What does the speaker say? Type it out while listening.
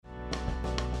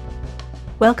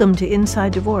Welcome to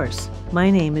Inside Divorce.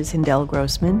 My name is Hindel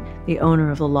Grossman, the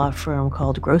owner of the law firm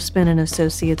called Grossman &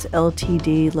 Associates,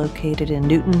 Ltd., located in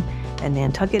Newton and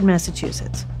Nantucket,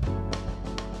 Massachusetts.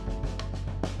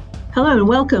 Hello and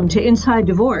welcome to Inside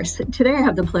Divorce. Today I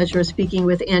have the pleasure of speaking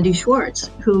with Andy Schwartz,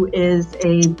 who is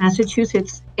a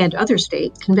Massachusetts and other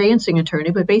state conveyancing attorney,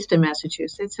 but based in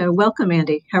Massachusetts. So welcome,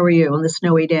 Andy. How are you on this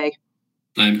snowy day?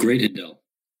 I'm great, Hindel.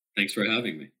 Thanks for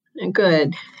having me.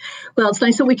 Good. Well, it's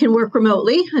nice that we can work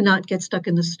remotely and not get stuck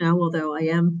in the snow, although I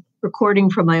am recording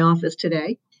from my office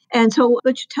today. And so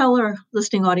would you tell our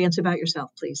listening audience about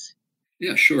yourself, please?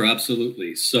 Yeah, sure,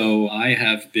 absolutely. So I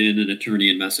have been an attorney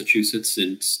in Massachusetts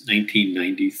since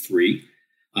 1993.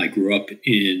 I grew up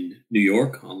in New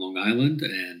York on Long Island,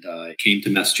 and I came to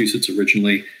Massachusetts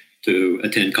originally to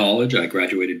attend college. I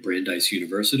graduated Brandeis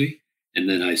University. And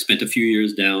then I spent a few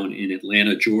years down in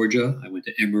Atlanta, Georgia. I went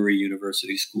to Emory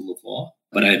University School of Law.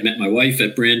 But I had met my wife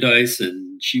at Brandeis,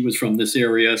 and she was from this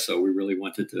area, so we really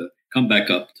wanted to come back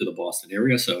up to the Boston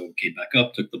area. So came back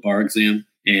up, took the bar exam,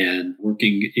 and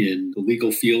working in the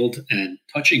legal field and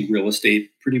touching real estate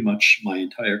pretty much my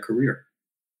entire career.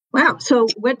 Wow. So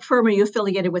what firm are you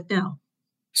affiliated with now?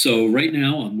 So right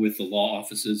now I'm with the law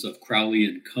offices of Crowley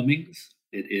and Cummings.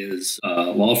 It is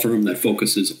a law firm that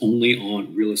focuses only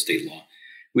on real estate law,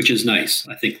 which is nice.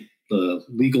 I think the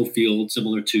legal field,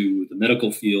 similar to the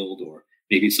medical field or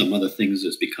maybe some other things,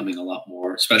 is becoming a lot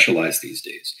more specialized these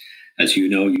days. As you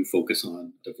know, you focus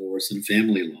on divorce and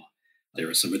family law. There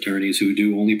are some attorneys who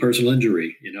do only personal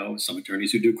injury, some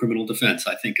attorneys who do criminal defense.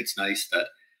 I think it's nice that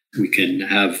we can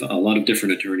have a lot of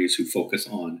different attorneys who focus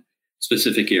on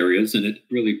specific areas, and it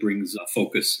really brings a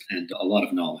focus and a lot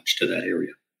of knowledge to that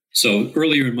area. So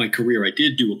earlier in my career, I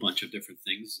did do a bunch of different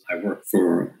things. I worked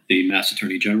for the Mass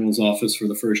Attorney General's office for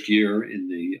the first year in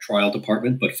the trial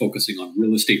department, but focusing on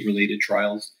real estate-related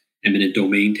trials, eminent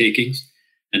domain takings.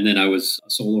 And then I was a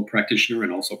solo practitioner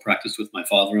and also practiced with my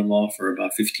father-in-law for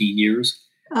about 15 years.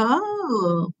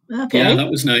 Oh, okay. Yeah, that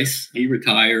was nice. He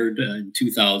retired in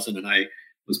 2000, and I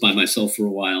was by myself for a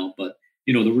while. But,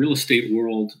 the real estate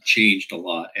world changed a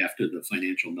lot after the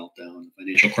financial meltdown, the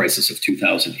financial crisis of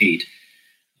 2008.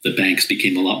 The banks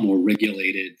became a lot more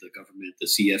regulated. The government, the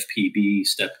CFPB,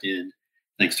 stepped in,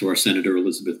 thanks to our Senator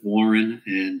Elizabeth Warren,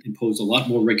 and imposed a lot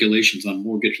more regulations on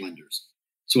mortgage lenders.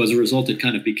 So as a result, it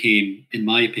kind of became, in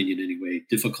my opinion anyway,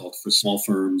 difficult for small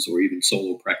firms or even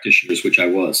solo practitioners, which I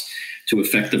was, to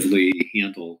effectively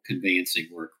handle conveyancing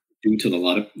work due to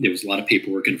there was a lot of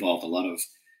paperwork involved, a lot of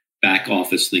back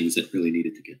office things that really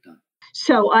needed to get done.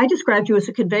 So I described you as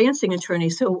a conveyancing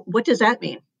attorney. So what does that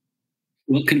mean?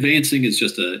 Well, conveyancing is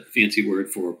just a fancy word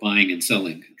for buying and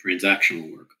selling,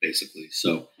 transactional work, basically.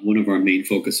 So one of our main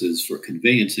focuses for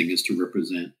conveyancing is to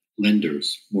represent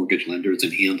lenders, mortgage lenders,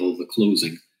 and handle the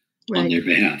closing on their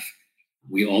behalf.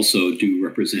 We also do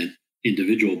represent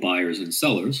individual buyers and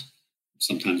sellers.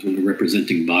 Sometimes when we're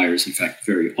representing buyers, in fact,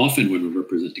 very often when we're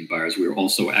representing buyers, we're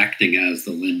also acting as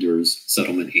the lender's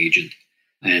settlement agent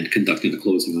and conducting the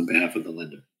closing on behalf of the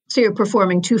lender. So you're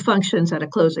performing two functions at a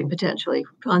closing, potentially,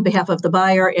 on behalf of the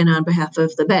buyer and on behalf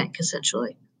of the bank,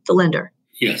 essentially, the lender.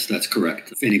 Yes, that's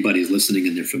correct. If anybody's listening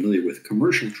and they're familiar with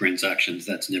commercial transactions,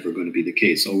 that's never going to be the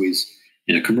case. Always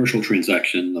in a commercial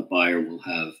transaction, the buyer will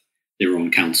have their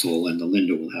own counsel and the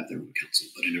lender will have their own counsel.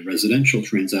 But in a residential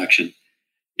transaction,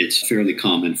 it's fairly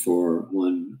common for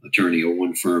one attorney or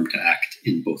one firm to act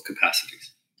in both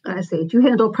capacities. I see. Do you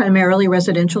handle primarily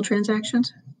residential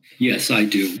transactions? Yes, I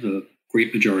do. The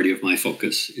great majority of my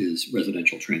focus is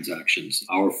residential transactions.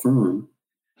 Our firm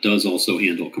does also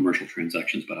handle commercial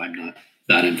transactions, but I'm not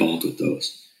that involved with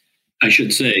those. I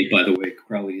should say, by the way,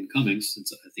 Crowley and Cummings,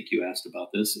 since I think you asked about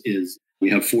this, is we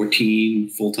have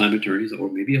 14 full-time attorneys,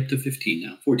 or maybe up to 15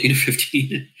 now, 14 or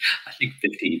 15, I think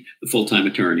 15, the full-time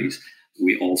attorneys.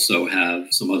 We also have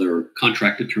some other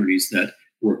contract attorneys that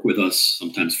work with us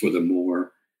sometimes for the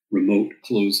more remote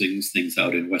closings, things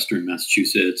out in Western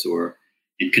Massachusetts or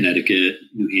in Connecticut,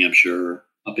 New Hampshire,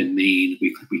 up in Maine.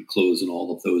 We close in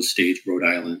all of those states, Rhode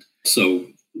Island. So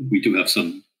we do have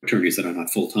some attorneys that are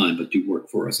not full-time, but do work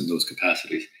for us in those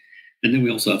capacities. And then we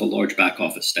also have a large back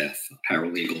office staff,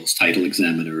 paralegals, title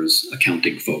examiners,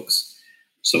 accounting folks.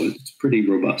 So it's pretty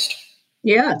robust.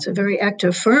 Yeah, it's a very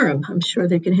active firm. I'm sure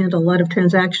they can handle a lot of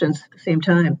transactions at the same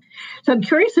time. So I'm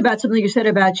curious about something you said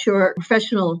about your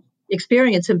professional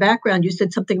experience and background. You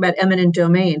said something about eminent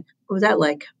domain. What was that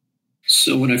like?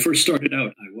 So when I first started out,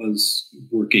 I was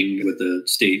working with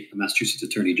the Massachusetts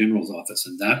Attorney General's office,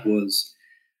 and that was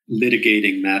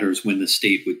litigating matters when the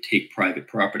state would take private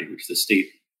property, which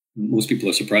most people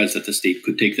are surprised that the state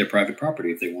could take their private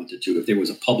property if they wanted to. If there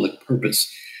was a public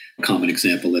purpose, a common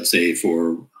example, let's say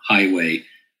for highway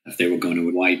if they were going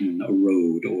to widen a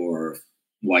road or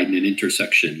widen an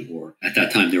intersection, or at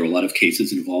that time, there were a lot of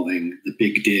cases involving the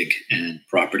Big Dig and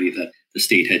property that the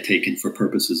state had taken for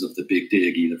purposes of the Big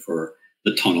Dig, either for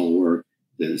the tunnel or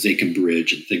the Zakim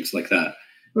Bridge and things like that.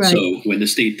 Right. So when the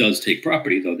state does take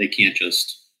property, though, they can't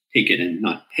just take it and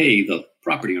not pay the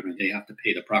property owner. They have to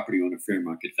pay the property owner fair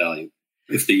market value.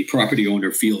 If the property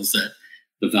owner feels that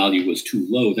the value was too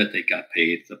low that they got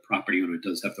paid, the property owner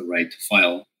does have the right to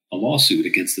file a lawsuit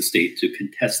against the state to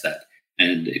contest that.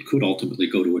 And it could ultimately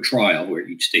go to a trial where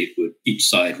each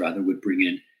side would bring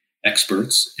in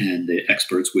experts, and the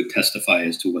experts would testify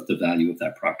as to what the value of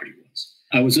that property was.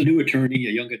 I was a new attorney,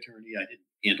 a young attorney. I didn't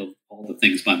handle all the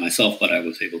things by myself, but I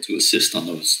was able to assist on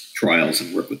those trials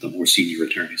and work with the more senior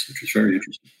attorneys, which was very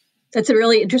interesting. That's a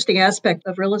really interesting aspect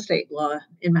of real estate law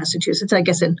in Massachusetts, I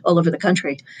guess, all over the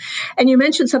country. And you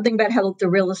mentioned something about how the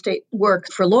real estate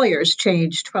work for lawyers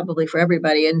changed probably for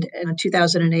everybody in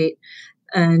 2008.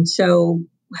 And so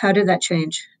how did that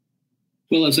change?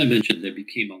 Well, as I mentioned, there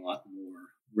became a lot more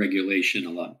regulation,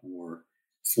 a lot more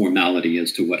formality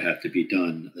as to what had to be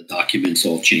done. The documents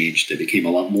all changed. There became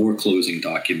a lot more closing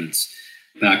documents.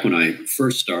 Back when I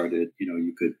first started,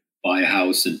 you could buy a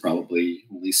house and probably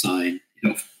only sign,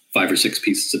 5 or 6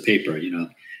 pieces of paper. You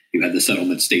had the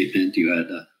settlement statement, you had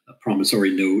a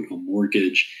promissory note, a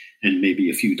mortgage, and maybe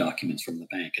a few documents from the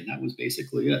bank. And that was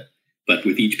basically it. But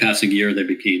with each passing year, there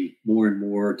became more and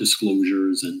more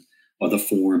disclosures and other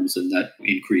forms, and that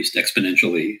increased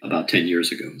exponentially about 10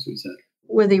 years ago, as we said.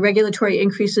 Were the regulatory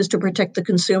increases to protect the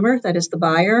consumer, that is the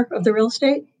buyer of the real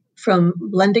estate, from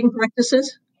lending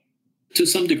practices? To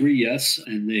some degree, yes.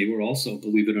 And they were also,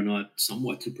 believe it or not,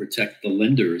 somewhat to protect the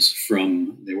lenders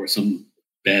there were some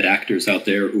bad actors out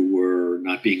there who were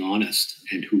not being honest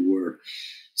and who were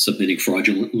submitting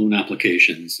fraudulent loan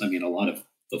applications. I mean, a lot of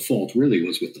the fault really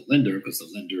was with the lender, because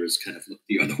the lenders kind of looked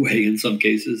the other way in some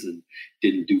cases and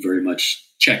didn't do very much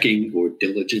checking or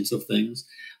diligence of things.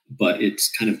 But it's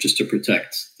kind of just to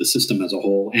protect the system as a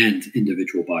whole and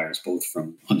individual buyers, both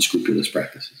from unscrupulous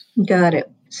practices. Got it.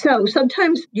 So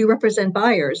sometimes you represent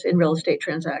buyers in real estate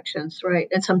transactions, right?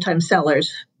 And sometimes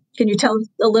sellers. Can you tell us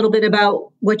a little bit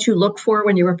about what you look for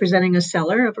when you're representing a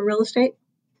seller of a real estate?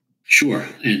 Sure.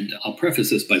 And I'll preface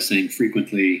this by saying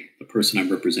frequently the person I'm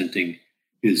representing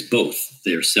is both.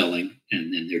 They're selling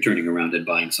and then they're turning around and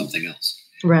buying something else.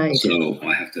 Right. So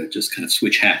I have to just kind of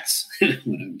switch hats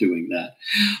when I'm doing that.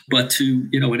 But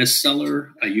in a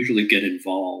seller, I usually get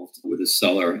involved with a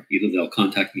seller. Either they'll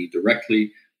contact me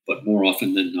directly, but more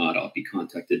often than not, I'll be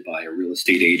contacted by a real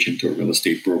estate agent or a real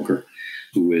estate broker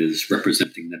who is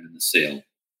representing them in the sale.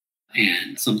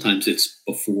 And sometimes it's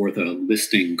before the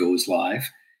listing goes live.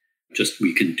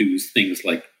 We can do things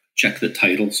like check the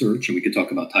title search, and we can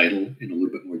talk about title in a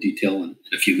little bit more detail in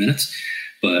a few minutes.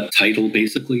 But title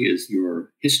basically is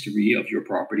your history of your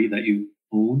property that you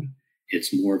own.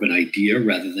 It's more of an idea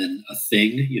rather than a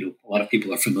thing. A lot of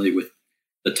people are familiar with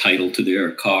the title to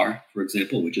their car, for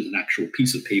example, which is an actual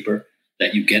piece of paper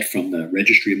that you get from the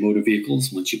Registry of Motor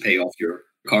Vehicles once you pay off your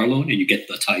car loan and you get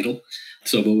the title.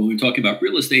 So when we're talking about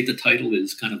real estate, the title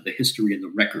is kind of the history and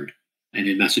the record. And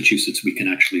in Massachusetts, we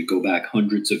can actually go back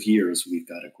hundreds of years. We've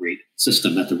got a great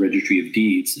system at the Registry of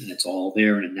Deeds, and it's all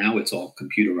there. And now it's all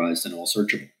computerized and all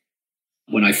searchable.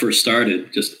 When I first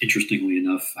started, just interestingly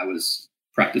enough, I was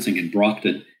practicing in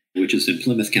Brockton, which is in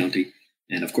Plymouth County.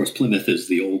 And of course, Plymouth is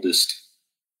the oldest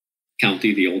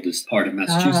county, the oldest part of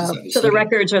Massachusetts. So the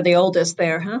records are the oldest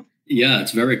there, huh? Yeah,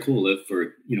 it's very cool. If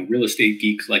for real estate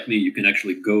geeks like me, you can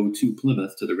actually go to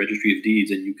Plymouth, to the Registry of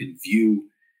Deeds, and you can view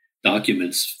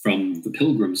documents from the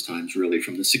Pilgrims' times, really,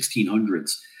 from the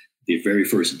 1600s, the very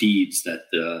first deeds that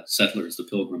the settlers, the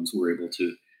Pilgrims, were able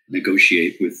to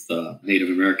negotiate with Native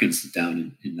Americans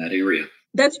down in that area.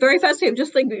 That's very fascinating.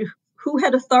 Just think, who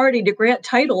had authority to grant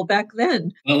title back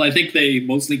then? Well, I think they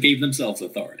mostly gave themselves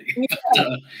authority. Yeah.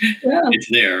 But,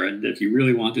 it's there. And if you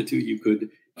really wanted to, you could,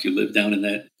 if you live down in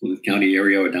that Plymouth County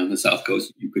area or down the South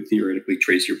Coast, you could theoretically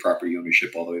trace your property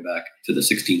ownership all the way back to the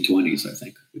 1620s, I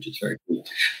think, which is very cool.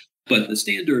 But the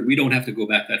standard, we don't have to go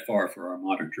back that far for our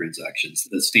modern transactions.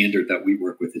 The standard that we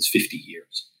work with is 50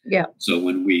 years. Yeah. So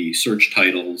when we search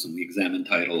titles and we examine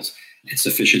titles, it's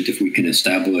sufficient if we can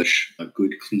establish a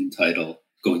good, clean title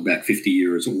going back 50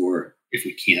 years, or if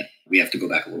we can't, we have to go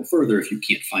back a little further if you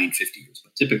can't find 50 years.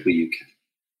 But typically you can.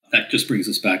 That just brings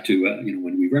us back to,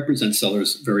 when we represent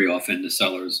sellers, very often the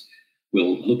sellers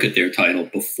will look at their title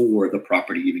before the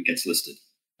property even gets listed,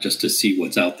 just to see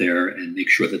what's out there and make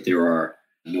sure that there are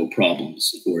no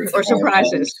problems. Or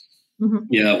surprises. Problems,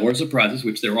 yeah, or surprises,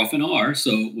 which there often are.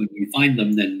 So when we find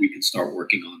them, then we can start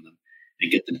working on them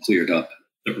and get them cleared up.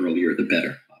 The earlier, the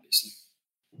better, obviously.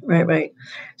 Right, right.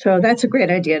 So that's a great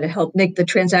idea to help make the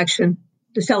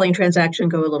selling transaction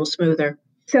go a little smoother.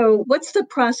 So what's the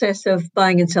process of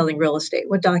buying and selling real estate?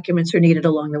 What documents are needed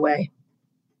along the way?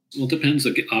 Well, it depends.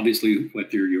 Obviously,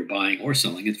 whether you're buying or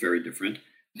selling, it's very different.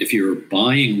 If you're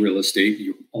buying real estate,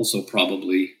 you're also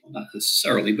probably, well, not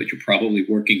necessarily, but you're probably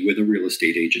working with a real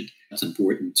estate agent. It's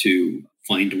important to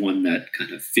find one that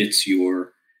kind of fits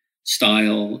your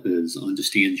style,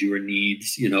 understands your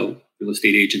needs. Real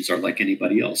estate agents are like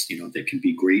anybody else. They can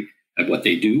be great at what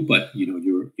they do, but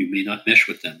you may not mesh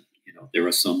with them. There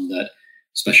are some that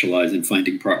specialize in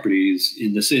finding properties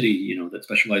in the city, that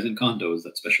specialize in condos,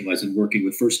 that specialize in working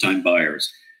with first-time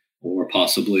buyers, or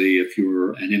possibly if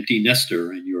you're an empty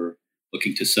nester and you're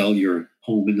looking to sell your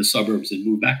home in the suburbs and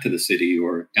move back to the city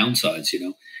or downsize.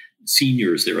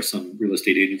 Seniors, there are some real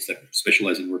estate agents that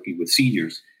specialize in working with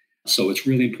seniors. So it's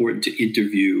really important to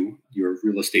interview your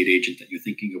real estate agent that you're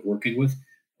thinking of working with,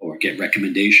 or get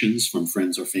recommendations from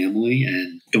friends or family,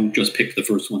 and don't just pick the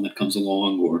first one that comes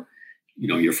along, or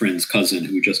your friend's cousin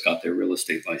who just got their real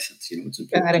estate license. It's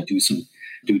important to do some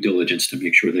due diligence to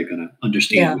make sure they're going to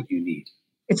understand what you need.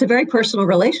 It's a very personal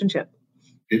relationship.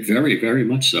 It very, very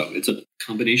much so. It's a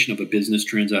combination of a business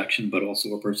transaction, but also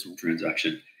a personal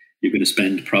transaction. You're going to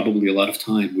spend probably a lot of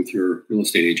time with your real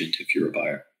estate agent if you're a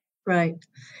buyer. Right.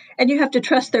 And you have to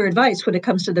trust their advice when it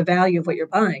comes to the value of what you're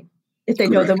buying. If they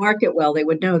know the market well, they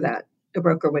would know that. The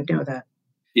broker would know that.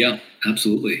 Yeah,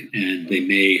 absolutely. And they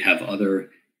may have other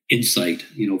insight.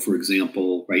 For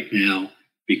example, right now,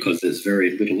 because there's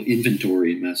very little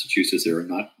inventory in Massachusetts, there are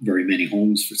not very many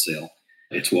homes for sale.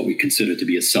 It's what we consider to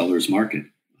be a seller's market.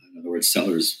 In other words,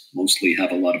 sellers mostly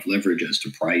have a lot of leverage as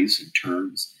to price and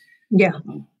terms. Yeah.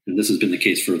 And this has been the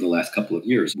case for the last couple of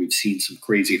years. We've seen some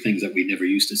crazy things that we never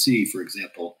used to see. For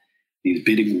example, these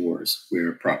bidding wars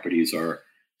where properties are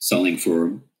selling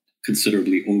for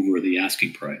considerably over the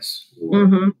asking price,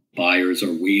 or buyers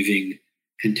are waiving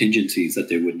contingencies that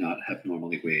they would not have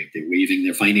normally waived. They're waiving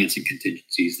their financing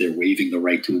contingencies. They're waiving the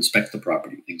right to inspect the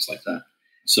property, things like that.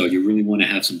 So you really want to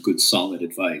have some good, solid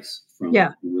advice from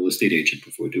a real estate agent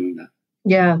before doing that.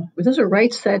 Yeah, those are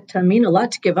rights that mean a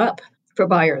lot to give up for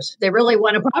buyers. They really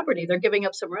want a property. They're giving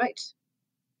up some rights.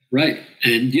 Right.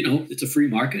 And, it's a free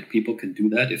market. People can do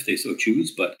that if they so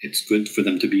choose, but it's good for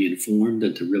them to be informed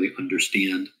and to really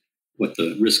understand what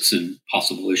the risks and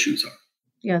possible issues are.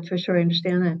 Yeah, for sure. I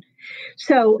understand that.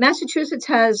 So Massachusetts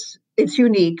it's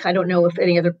unique. I don't know if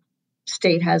any other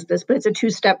state has this, but it's a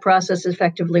two-step process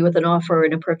effectively with an offer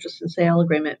and a purchase and sale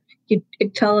agreement. Can you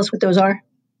tell us what those are?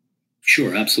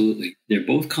 Sure, absolutely. They're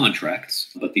both contracts,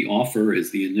 but the offer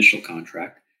is the initial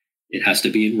contract. It has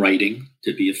to be in writing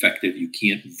to be effective. You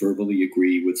can't verbally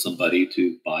agree with somebody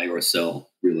to buy or sell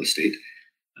real estate.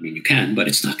 I mean, you can, but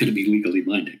it's not going to be legally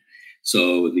binding.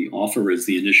 So the offer is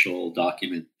the initial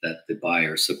document that the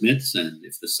buyer submits, and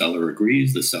if the seller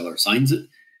agrees, the seller signs it,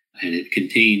 and it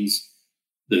contains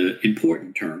the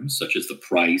important terms such as the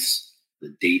price,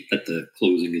 the date that the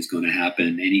closing is going to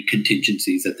happen, any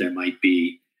contingencies that there might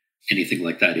be, anything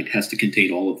like that. It has to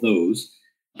contain all of those,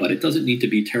 but it doesn't need to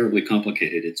be terribly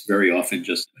complicated. It's very often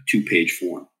just a 2-page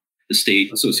form. The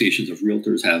state associations of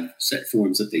realtors have set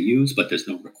forms that they use, but there's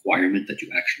no requirement that you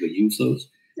actually use those.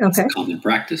 Okay. It's a common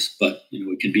practice, but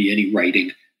it can be any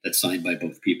writing that's signed by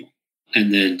both people.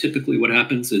 And then typically what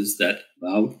happens is that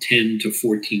about 10 to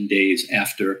 14 days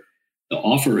after the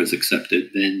offer is accepted,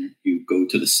 then you go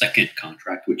to the second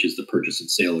contract, which is the purchase and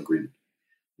sale agreement,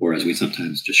 or as we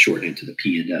sometimes just shorten it to the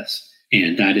P&S.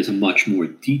 And that is a much more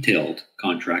detailed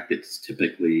contract. It's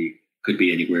typically could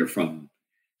be anywhere from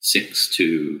 6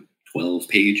 to 12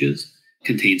 pages,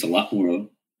 contains a lot more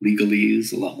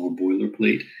legalese, a lot more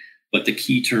boilerplate, but the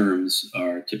key terms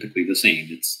are typically the same.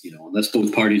 It's, unless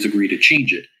both parties agree to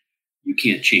change it, you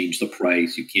can't change the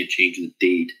price, you can't change the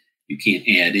date, you can't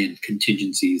add in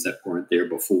contingencies that weren't there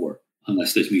before,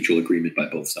 unless there's mutual agreement by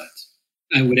both sides.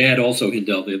 I would add also,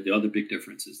 Hindel, the other big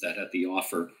difference is that at the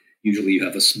offer, usually you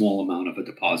have a small amount of a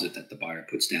deposit that the buyer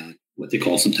puts down, what they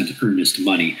call sometimes earnest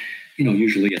money,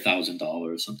 usually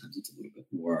 $1,000, sometimes it's a little bit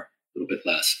more, a little bit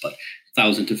less, but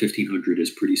 $1,000 to $1,500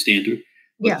 is pretty standard.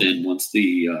 But then once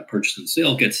the purchase and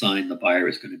sale gets signed, the buyer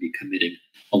is going to be committing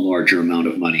a larger amount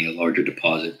of money, a larger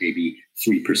deposit, maybe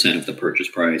 3% of the purchase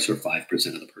price or 5%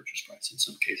 of the purchase price in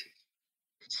some cases.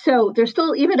 So there's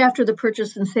still, even after the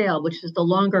purchase and sale, which is the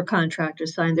longer contract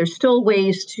is signed, there's still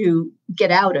ways to get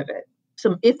out of it.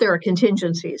 So if there are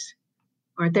contingencies,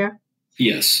 aren't there?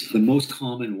 Yes. The most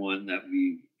common one that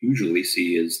we usually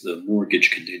see is the mortgage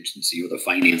contingency or the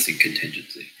financing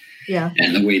contingency. Yeah.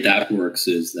 And the way that works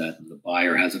is that the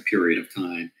buyer has a period of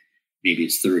time, maybe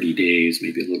it's 30 days,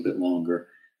 maybe a little bit longer,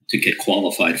 to get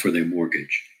qualified for their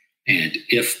mortgage. And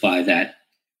if by that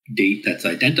date that's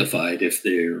identified, if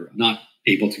they're not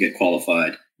able to get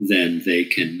qualified, then they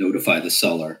can notify the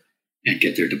seller and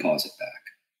get their deposit back.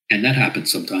 And that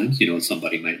happens sometimes.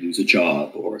 Somebody might lose a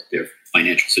job or their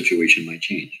financial situation might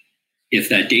change. If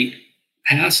that date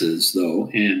passes, though,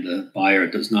 and the buyer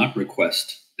does not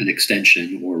request an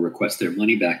extension or request their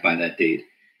money back by that date,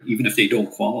 even if they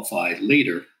don't qualify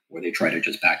later, or they try to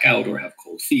just back out or have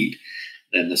cold feet,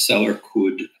 then the seller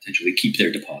could potentially keep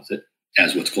their deposit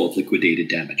as what's called liquidated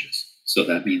damages. So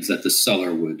that means that the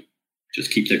seller would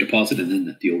just keep their deposit and then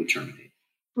the deal would terminate.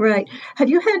 Right. Have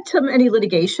you had any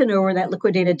litigation over that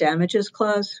liquidated damages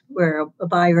clause where a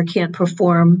buyer can't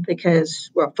perform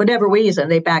because, well, for whatever reason,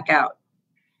 they back out?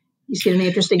 You seen any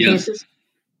interesting cases?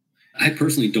 I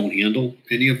personally don't handle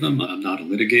any of them. I'm not a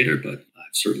litigator, but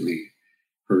I've certainly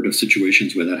heard of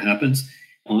situations where that happens.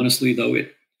 Honestly, though,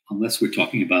 unless we're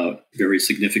talking about very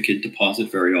significant deposit,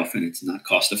 very often it's not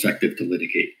cost effective to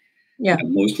litigate. Yeah.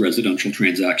 Most residential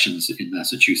transactions in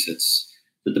Massachusetts,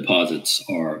 the deposits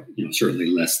are, certainly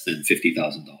less than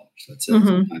 $50,000. That's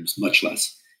sometimes much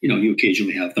less. You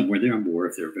occasionally have them where there are more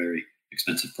if they're very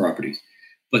expensive properties.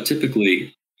 But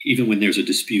typically, even when there's a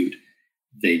dispute,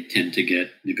 they tend to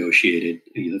get negotiated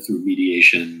either through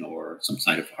mediation or some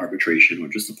kind of arbitration, or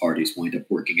just the parties wind up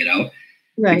working it out.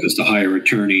 Right. Because to hire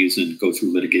attorneys and go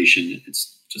through litigation,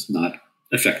 it's just not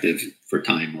effective for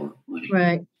time or money.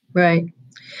 Right.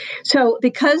 So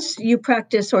because you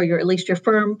practice, or at least your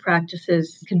firm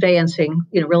practices conveyancing,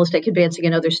 real estate conveyancing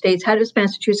in other states, how does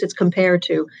Massachusetts compare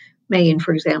to Maine,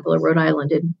 for example, or Rhode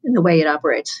Island in the way it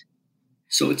operates?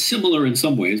 So it's similar in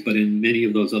some ways, but in many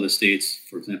of those other states,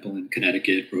 for example, in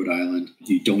Connecticut, Rhode Island,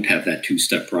 you don't have that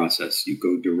two-step process. You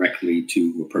go directly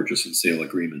to a purchase and sale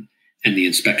agreement. And the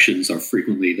inspections are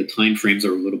frequently, the time frames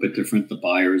are a little bit different. The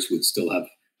buyers would still have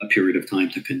a period of time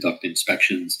to conduct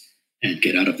inspections and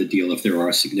get out of the deal if there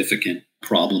are significant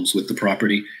problems with the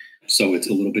property. So it's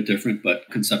a little bit different, but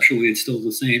conceptually it's still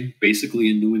the same, basically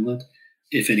in New England.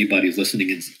 If anybody's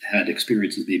listening and had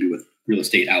experiences maybe with real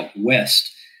estate out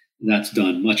west, that's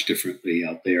done much differently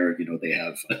out there. They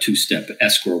have a two-step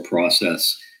escrow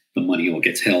process. The money all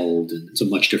gets held, and it's a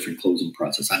much different closing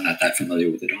process. I'm not that familiar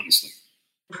with it, honestly.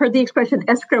 I've heard the expression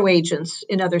escrow agents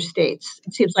in other states.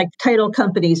 It seems like title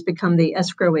companies become the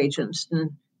escrow agents,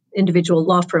 and individual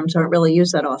law firms aren't really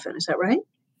used that often. Is that right?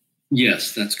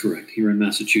 Yes, that's correct. Here in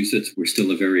Massachusetts, we're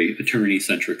still a very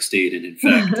attorney-centric state. And in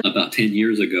fact, about 10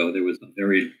 years ago, there was a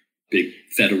very big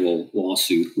federal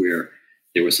lawsuit where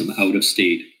there were some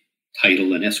out-of-state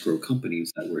title and escrow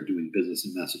companies that were doing business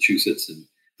in Massachusetts, and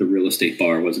the real estate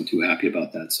bar wasn't too happy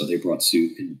about that. So they brought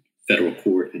suit in federal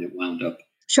court, and it wound up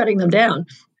shutting them down,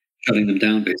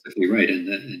 basically, right. And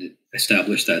it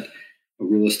established that a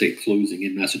real estate closing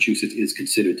in Massachusetts is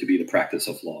considered to be the practice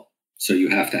of law. So you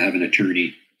have to have an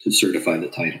attorney to certify the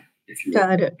title if you're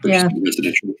purchasing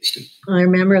residential real estate. I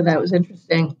remember that was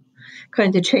interesting.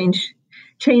 Kind of change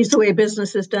the way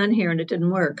business is done here, and it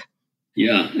didn't work.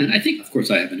 Yeah. And I think, of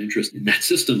course, I have an interest in that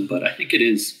system, but I think it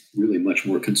is really much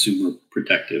more consumer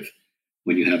protective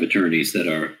when you have attorneys that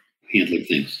are handling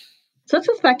things. So let's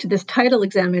go back to this title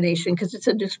examination, because it's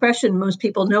an expression most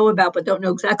people know about but don't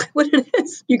know exactly what it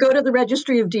is. You go to the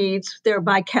Registry of Deeds, they're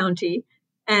by county,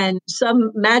 and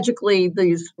some magically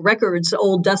these records,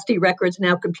 old dusty records,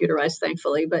 now computerized,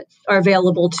 thankfully, but are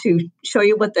available to show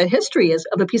you what the history is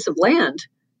of a piece of land,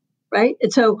 right?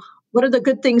 And so what are the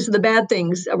good things and the bad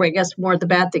things? Or I guess more of the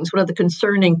bad things. What are the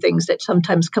concerning things that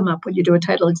sometimes come up when you do a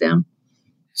title exam?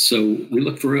 So we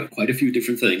look for quite a few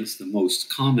different things. The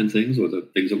most common things, or the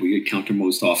things that we encounter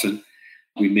most often,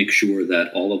 we make sure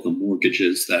that all of the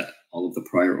mortgages that all of the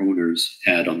prior owners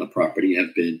had on the property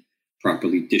have been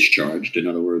properly discharged. In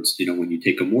other words, when you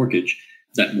take a mortgage,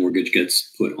 that mortgage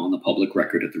gets put on the public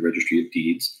record at the Registry of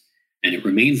Deeds, and it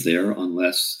remains there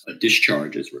unless a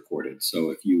discharge is recorded. So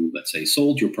if you, let's say,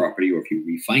 sold your property, or if you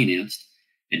refinanced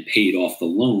and paid off the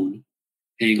loan,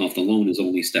 paying off the loan is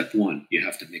only step one. You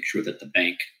have to make sure that the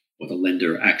bank or the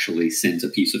lender actually sends a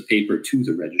piece of paper to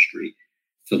the registry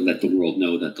to let the world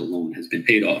know that the loan has been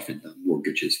paid off and the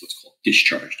mortgage is what's called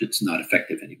discharged. It's not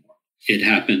effective anymore. It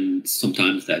happens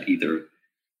sometimes that either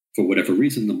for whatever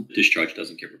reason the discharge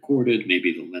doesn't get recorded.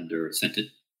 Maybe the lender sent it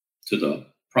to the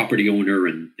property owner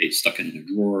and they stuck it in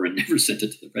a drawer and never sent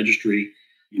it to the registry.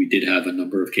 We did have a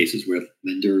number of cases where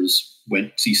lenders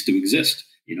ceased to exist.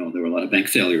 There were a lot of bank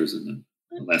failures in the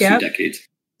last few decades.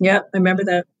 Yeah, I remember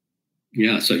that.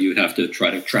 Yeah, so you would have to try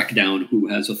to track down who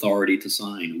has authority to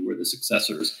sign, who are the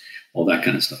successors, all that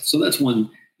kind of stuff. So that's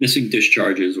one. Missing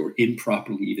discharges or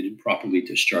improperly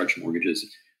discharged mortgages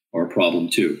are a problem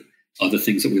too. Other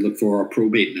things that we look for are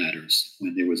probate matters.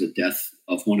 When there was a death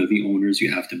of one of the owners,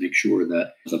 you have to make sure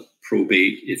that the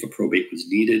probate, if a probate was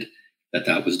needed,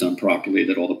 that was done properly,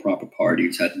 that all the proper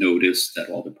parties had notice, that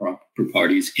all the proper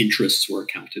parties' interests were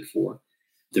accounted for.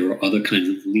 There are other kinds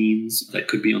of liens that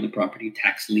could be on the property,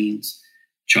 tax liens,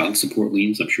 child support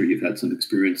liens. I'm sure you've had some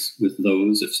experience with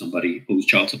those. If somebody owes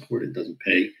child support and doesn't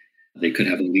pay, they could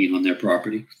have a lien on their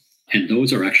property. And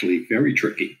those are actually very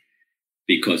tricky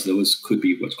because those could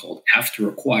be what's called after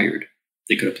acquired.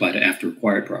 They could apply to after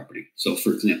acquired property. So,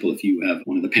 for example, if you have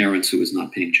one of the parents who is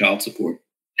not paying child support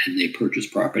and they purchase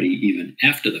property even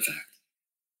after the fact,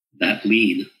 that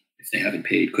lien, if they haven't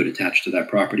paid, could attach to that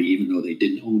property even though they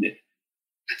didn't own it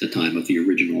at the time of the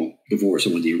original divorce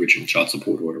or when the original child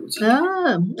support order was entered.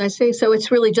 Ah, I see. So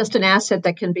it's really just an asset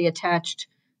that can be attached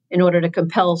in order to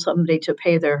compel somebody to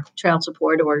pay their child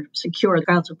support or secure a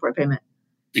child support payment.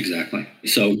 Exactly.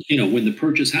 So, when the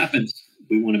purchase happens,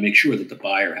 we want to make sure that the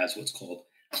buyer has what's called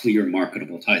clear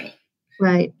marketable title.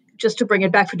 Right. Just to bring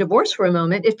it back for divorce for a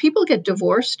moment, if people get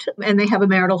divorced and they have a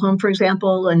marital home, for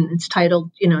example, and it's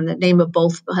titled, in the name of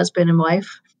both the husband and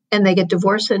wife, and they get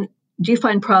divorced, and do you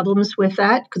find problems with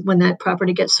that when that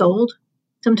property gets sold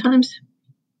sometimes?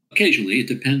 Occasionally. It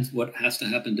depends. What has to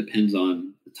happen depends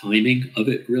on the timing of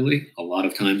it, really. A lot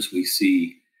of times we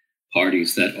see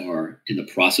parties that are in the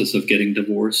process of getting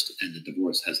divorced and the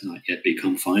divorce has not yet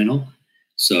become final.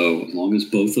 So as long as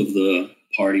both of the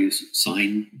parties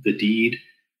sign the deed,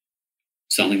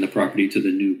 selling the property to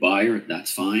the new buyer,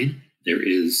 that's fine. There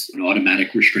is an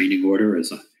automatic restraining order.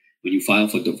 When you file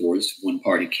for divorce, one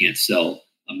party can't sell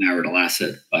a marital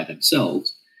asset by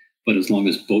themselves. But as long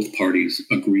as both parties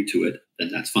agree to it, then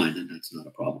that's fine. Then that's not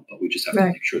a problem. But we just have to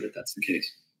make sure that that's the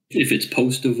case. If it's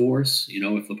post-divorce,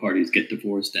 if the parties get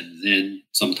divorced and then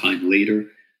sometime later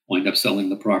wind up selling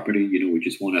the property,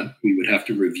 we would have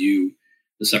to review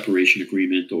the separation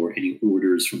agreement or any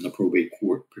orders from the probate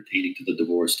court pertaining to the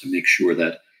divorce to make sure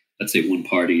that, let's say, one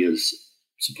party is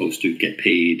supposed to get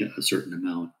paid a certain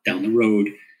amount down the road.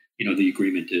 The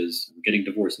agreement is we're getting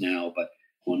divorced now, but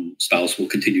one spouse will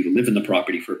continue to live in the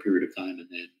property for a period of time and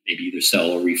then maybe either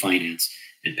sell or refinance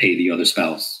and pay the other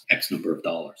spouse X number of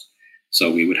dollars.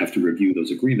 So we would have to review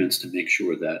those agreements to make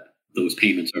sure that those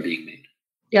payments are being made.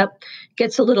 Yep.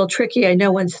 Gets a little tricky. I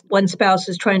know when one spouse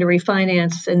is trying to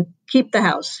refinance and keep the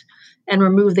house and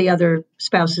remove the other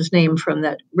spouse's name from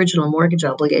that original mortgage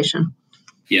obligation.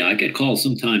 Yeah, I get calls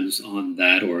sometimes on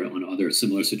that or on other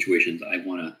similar situations. I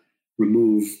want to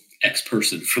remove X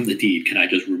person from the deed. Can I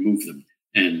just remove them?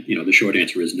 And, the short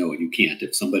answer is no, you can't.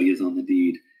 If somebody is on the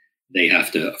deed, they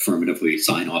have to affirmatively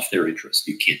sign off their interest.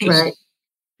 You can't just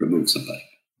remove somebody.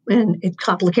 And it's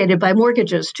complicated by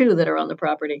mortgages, too, that are on the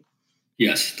property.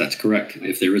 Yes, that's correct.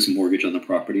 If there is a mortgage on the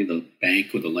property, the bank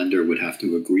or the lender would have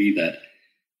to agree that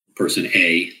person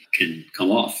A can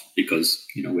come off because,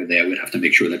 they would have to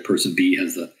make sure that person B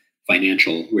has the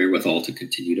financial wherewithal to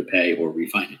continue to pay or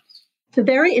refinance. It's a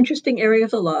very interesting area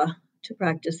of the law to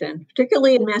practice in,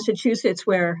 particularly in Massachusetts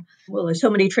where, there's so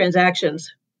many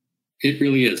transactions. It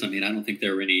really is. I mean, I don't think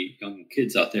there are any young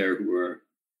kids out there who are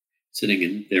sitting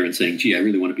in there and saying, gee, I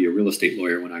really want to be a real estate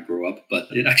lawyer when I grow up. But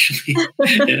it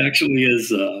actually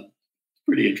is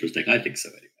pretty interesting. I think so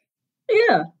anyway.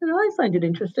 Yeah, I find it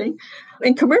interesting.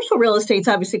 And commercial real estate's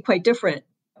obviously quite different.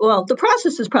 Well, the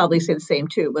process is probably the same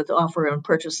too, with the offer and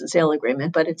purchase and sale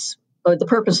agreement, but the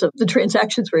purpose of the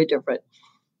transaction is very different.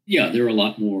 Yeah, there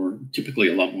are typically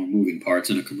a lot more moving parts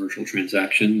in a commercial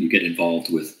transaction. You get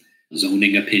involved with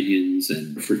zoning opinions,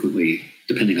 and frequently,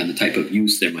 depending on the type of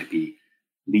use, there might be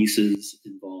leases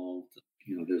involved.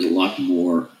 There's a lot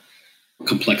more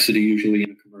complexity usually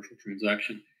in a commercial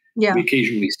transaction. Yeah. We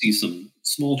occasionally see some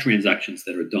small transactions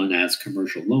that are done as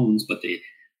commercial loans, but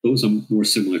those are more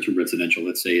similar to residential.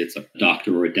 Let's say it's a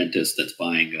doctor or a dentist that's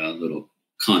buying a little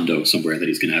condo somewhere that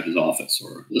he's going to have his office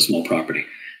or a small property.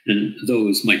 And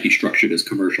those might be structured as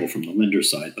commercial from the lender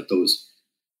side, but those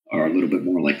are a little bit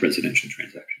more like residential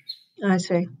transactions. I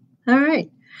see. All right.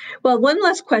 Well, one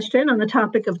last question on the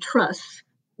topic of trusts.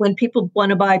 When people want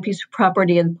to buy a piece of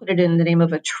property and put it in the name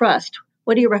of a trust,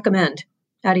 what do you recommend?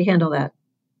 How do you handle that?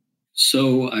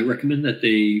 So I recommend that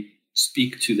they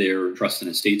speak to their trust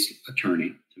and estates attorney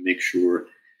to make sure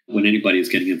when anybody is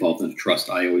getting involved in a trust,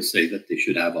 I always say that they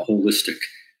should have a holistic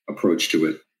approach to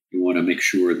it. You want to make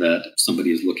sure that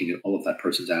somebody is looking at all of that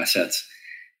person's assets.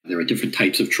 There are different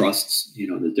types of trusts.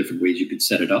 There's different ways you can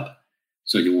set it up.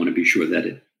 So you want to be sure that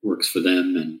it works for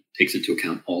them and takes into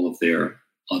account all of their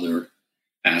other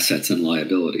assets and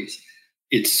liabilities.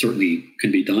 It certainly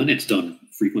can be done. It's done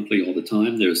frequently all the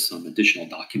time. There's some additional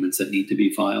documents that need to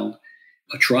be filed.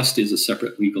 A trust is a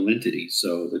separate legal entity.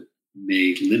 So the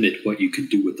may limit what you can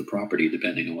do with the property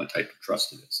depending on what type of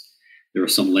trust it is. There are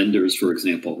some lenders, for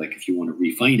example, like if you want to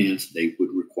refinance, they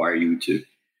would require you to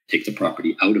take the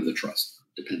property out of the trust,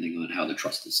 depending on how the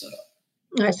trust is set up.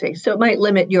 I see. So it might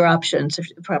limit your options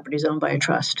if the property is owned by a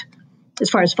trust as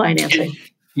far as financing.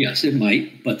 Yes, it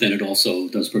might, but then it also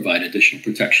does provide additional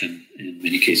protection in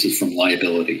many cases from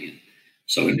liability.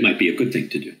 So it might be a good thing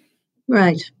to do.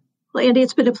 Right. Well, Andy,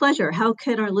 it's been a pleasure. How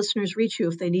can our listeners reach you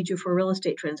if they need you for a real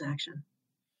estate transaction?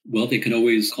 Well, they can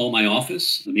always call my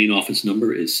office. The main office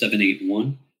number is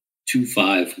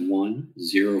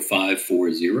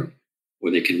 781-251-0540,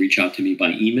 or they can reach out to me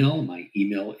by email. My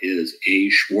email is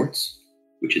aschwartz,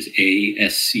 which is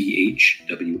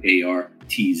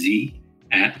ASCHWARTZ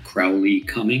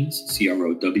 @CrowleyCummings,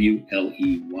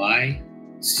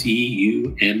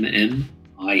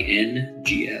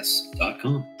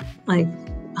 CrowleyCummings.com. I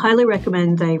highly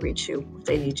recommend they reach you if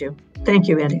they need you. Thank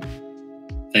you, Andy.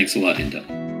 Thanks a lot, Hinda.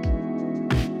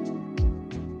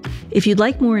 If you'd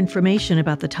like more information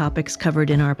about the topics covered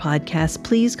in our podcast,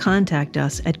 please contact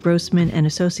us at Grossman &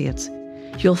 Associates.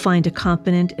 You'll find a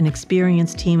competent and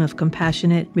experienced team of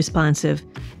compassionate, responsive,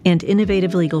 and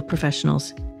innovative legal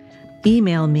professionals.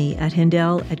 Email me at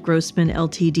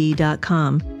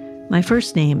hindell@grossmanltd.com. My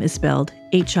first name is spelled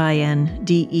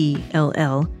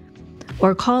HINDELL.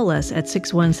 Or call us at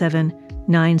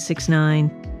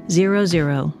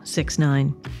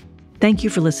 617-969-0069. Thank you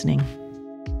for listening.